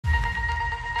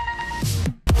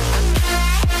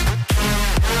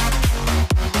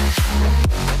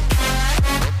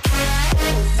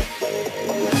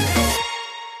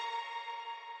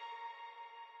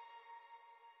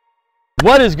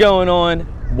What is going on?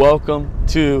 Welcome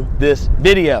to this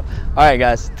video. All right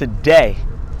guys, today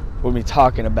we'll be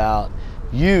talking about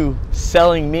you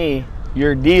selling me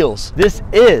your deals. This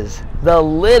is the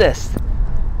latest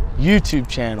YouTube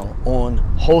channel on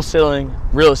wholesaling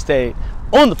real estate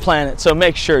on the planet, so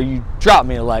make sure you drop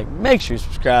me a like, make sure you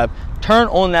subscribe, turn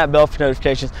on that bell for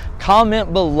notifications,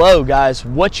 comment below guys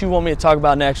what you want me to talk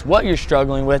about next, what you're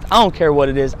struggling with. I don't care what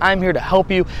it is, I'm here to help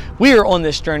you. We are on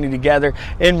this journey together.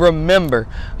 And remember,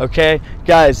 okay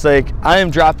guys, like I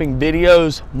am dropping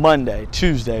videos Monday,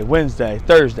 Tuesday, Wednesday,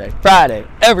 Thursday, Friday,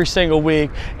 every single week,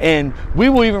 and we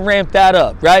will even ramp that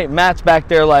up, right? Matt's back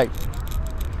there like,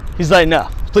 he's like, no,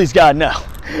 please God, no.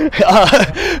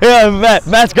 Yeah,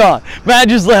 Matt's gone. Matt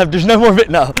just left. There's no more of it.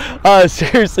 No,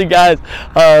 seriously, guys.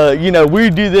 You know, we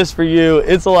do this for you.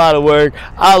 It's a lot of work.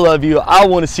 I love you. I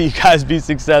want to see you guys be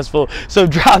successful. So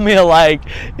drop me a like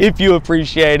if you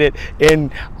appreciate it,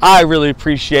 and I really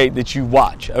appreciate that you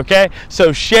watch. Okay,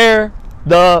 so share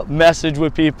the message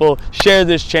with people, share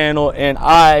this channel, and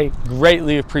I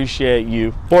greatly appreciate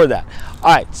you for that.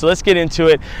 All right, so let's get into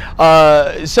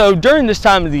it. So during this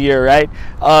time of the year, right,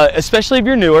 especially if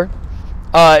you're newer,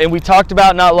 and we talked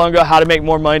about not long ago how to make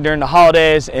more money during the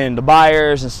holidays and the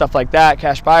buyers and stuff like that,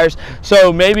 cash buyers.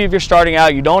 So maybe if you're starting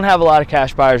out, you don't have a lot of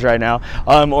cash buyers right now,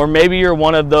 or maybe you're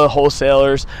one of the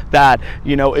wholesalers that,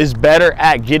 you know, is better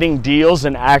at getting deals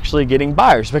than actually getting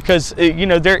buyers, because you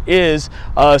know, there is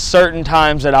certain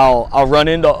times that I'll run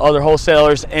into other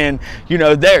wholesalers, and you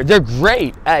know, they're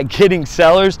great at getting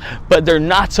sellers, but they're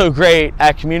not so great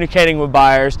at communicating with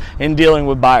buyers and dealing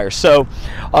with buyers. So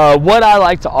what I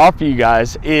like to offer you guys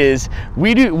is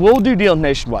we'll do deals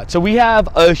nationwide. So we have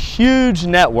a huge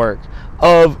network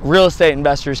of real estate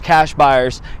investors, cash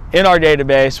buyers in our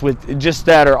database, with just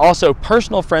that are also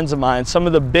personal friends of mine, some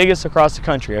of the biggest across the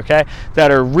country, okay,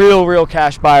 that are real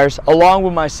cash buyers along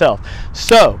with myself.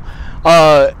 So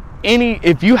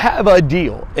if you have a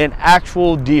deal, an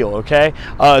actual deal, okay,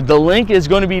 the link is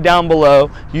going to be down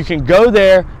below. You can go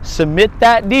there, submit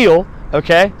that deal.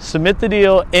 Okay, submit the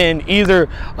deal, and either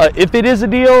if it is a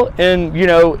deal and you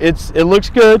know it looks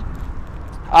good,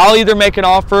 I'll either make an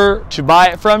offer to buy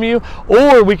it from you,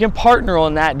 or we can partner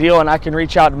on that deal and I can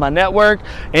reach out to my network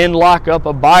and lock up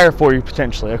a buyer for you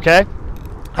potentially. Okay,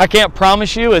 I can't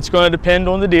promise you, it's going to depend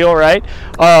on the deal, right,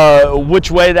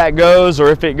 which way that goes, or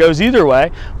if it goes either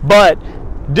way, but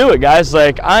do it guys.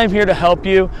 Like, I'm here to help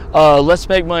you. Let's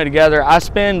make money together. I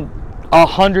spend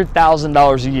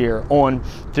 $100,000 a year on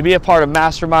to be a part of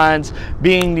masterminds,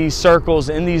 being these circles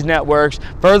in these networks,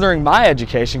 furthering my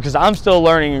education, because I'm still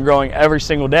learning and growing every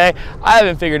single day. I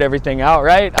haven't figured everything out,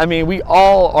 right? I mean, we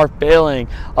all are failing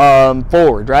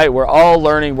forward, right? We're all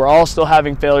learning. We're all still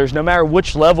having failures, no matter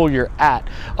which level you're at.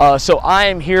 So I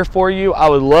am here for you. I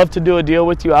would love to do a deal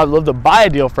with you. I would love to buy a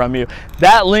deal from you.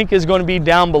 That link is going to be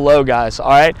down below, guys. All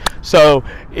right. So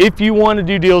if you want to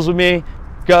do deals with me,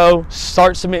 go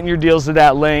start submitting your deals to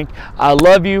that link. I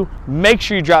love you. Make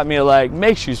sure you drop me a like,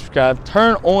 make sure you subscribe,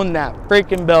 turn on that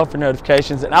freaking bell for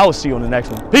notifications, and I will see you on the next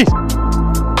one. Peace.